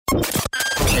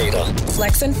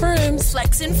Flex and Frooms.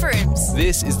 Flex and Frooms.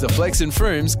 This is the Flex and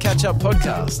Frooms catch-up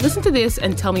podcast. Listen to this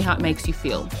and tell me how it makes you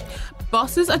feel.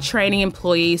 Bosses are training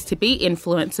employees to be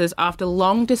influencers after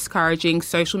long discouraging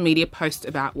social media posts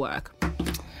about work.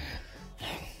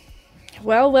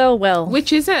 Well.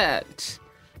 Which is it?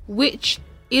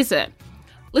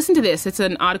 Listen to this. It's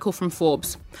an article from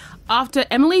Forbes. After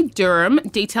Emily Durham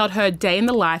detailed her day in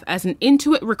the life as an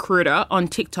Intuit recruiter on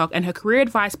TikTok and her career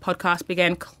advice podcast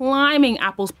began climbing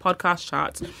Apple's podcast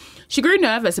charts, she grew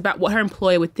nervous about what her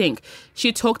employer would think. She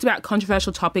had talked about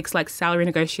controversial topics like salary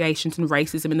negotiations and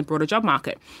racism in the broader job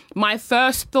market. My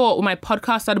first thought when my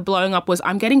podcast started blowing up was,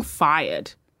 I'm getting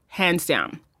fired, hands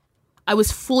down. I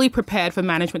was fully prepared for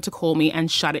management to call me and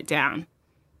shut it down.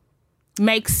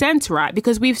 Makes sense, right?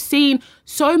 Because we've seen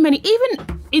so many,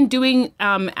 even in doing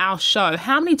our show,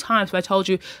 how many times have I told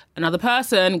you another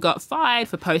person got fired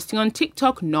for posting on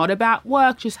TikTok, not about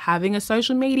work, just having a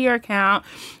social media account.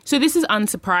 So this is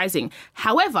unsurprising.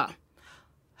 However,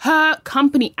 her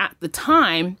company at the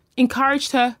time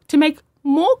encouraged her to make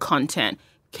more content,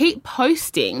 keep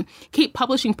posting, keep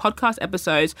publishing podcast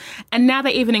episodes, and now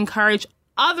they even encourage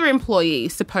other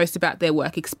employees to post about their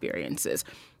work experiences.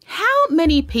 How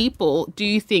many people do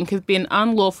you think have been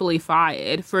unlawfully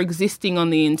fired for existing on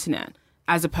the internet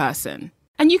as a person?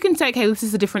 And you can say, okay, this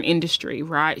is a different industry,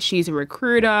 right? She's a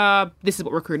recruiter. This is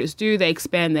what recruiters do. They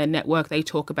expand their network. They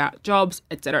talk about jobs,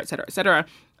 et cetera, et cetera, et cetera.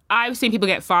 I've seen people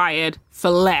get fired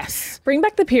for less. Bring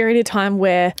back the period of time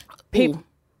where people...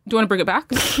 Do you want to bring it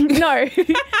back? No.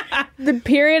 The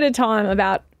period of time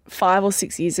about 5 or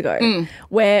 6 years ago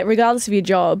where regardless of your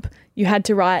job, you had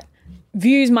to write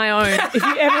views my own if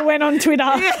you ever went on Twitter.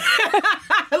 Yeah.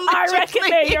 I reckon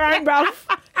they're your own, bruv.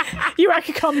 You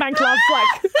reckon Combank love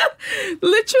flag.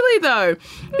 Literally though.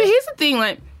 But here's the thing,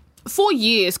 like, for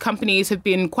years, companies have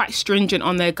been quite stringent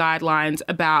on their guidelines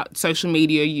about social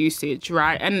media usage,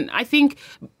 right? And I think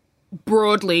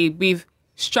broadly we've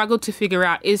struggled to figure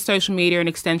out, is social media an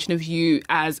extension of you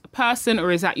as a person,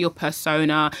 or is that your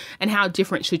persona, and how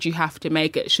different should you have to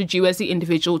make it? Should you as the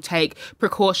individual take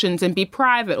precautions and be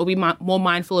private or be more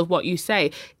mindful of what you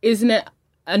say? Isn't it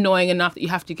annoying enough that you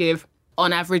have to give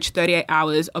on average 38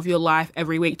 hours of your life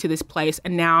every week to this place,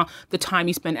 and now the time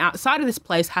you spend outside of this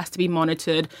place has to be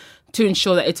monitored to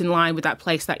ensure that it's in line with that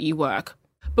place that you work?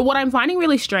 But what I'm finding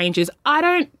really strange is I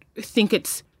don't think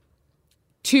it's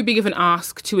too big of an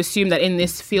ask to assume that in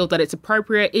this field that it's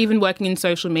appropriate. Even working in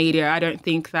social media, I don't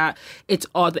think that it's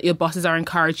odd that your bosses are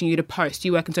encouraging you to post.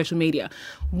 You work in social media.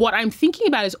 What I'm thinking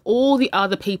about is all the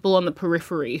other people on the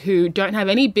periphery who don't have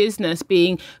any business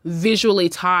being visually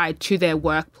tied to their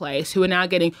workplace, who are now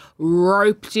getting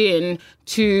roped in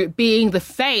to being the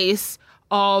face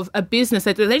of a business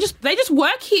that they just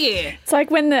work here. It's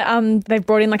like when they've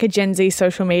brought in like a Gen Z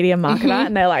social media marketer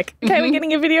and they're like, okay, we're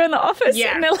getting a video in the office.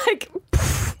 Yeah. And they're like...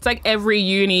 It's like every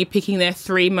uni picking their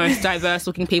 3 most diverse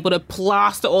looking people to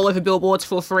plaster all over billboards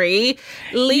for free.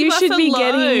 Leave us alone. You should be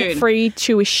getting free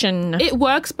tuition. It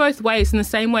works both ways. In the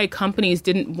same way companies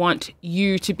didn't want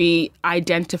you to be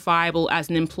identifiable as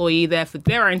an employee there for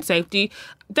their own safety,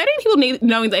 they didn't want people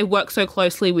knowing they work so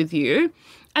closely with you.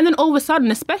 And then all of a sudden,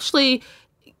 especially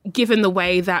given the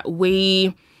way that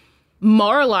we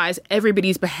moralize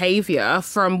everybody's behavior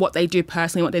from what they do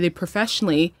personally, what they do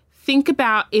professionally, think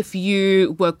about if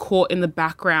you were caught in the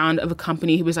background of a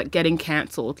company who was like getting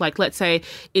cancelled. Like, let's say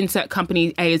insert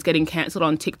company A is getting cancelled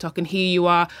on TikTok, and here you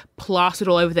are plastered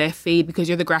all over their feed because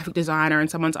you're the graphic designer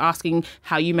and someone's asking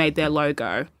how you made their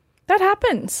logo. That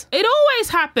happens. It always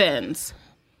happens.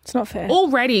 It's not fair.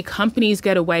 Already companies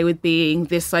get away with being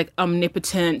this like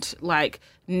omnipotent, like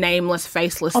nameless,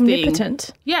 faceless thing.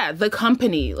 Omnipotent? Yeah, the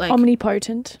company. Like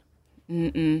omnipotent.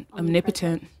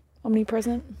 Omnipotent.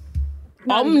 Omnipresent.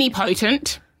 No.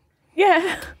 Omnipotent.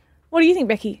 Yeah. What do you think,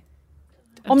 Becky?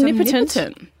 Omnipotent.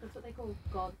 That's what they call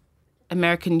God.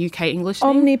 American UK English thing?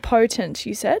 Omnipotent,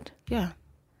 you said? Yeah.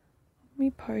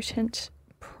 Omnipotent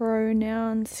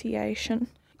pronunciation.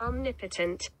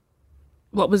 Omnipotent.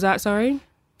 What was that, sorry?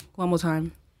 One more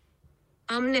time.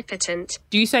 Omnipotent.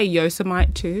 Do you say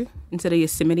Yosemite too, instead of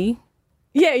Yosemite?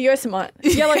 Yeah, Yosemite.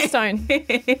 Yellowstone.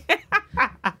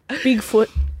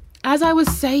 Bigfoot. As I was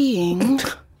saying...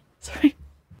 Sorry.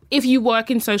 If you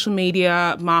work in social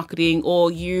media marketing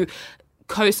or you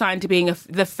co-sign to being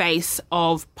the face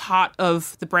of part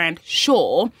of the brand,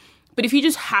 sure. But if you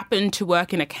just happen to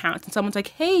work in accounts and someone's like,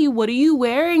 hey, what are you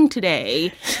wearing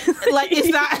today? Like, is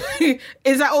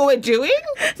that all we're doing?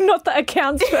 Not the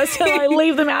accounts person. I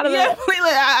leave them out of it.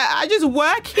 I just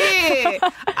work here.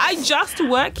 I just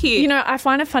work here. You know, I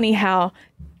find it funny how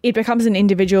it becomes an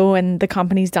individual when the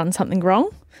company's done something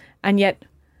wrong, and yet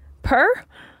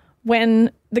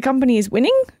when the company is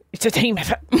winning, it's a team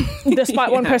effort,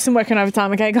 despite one person working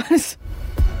overtime. Okay, guys?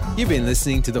 You've been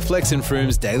listening to the Flex and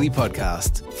Frooms Daily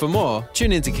Podcast. For more,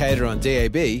 tune in to Cater on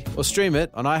DAB or stream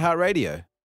it on iHeartRadio.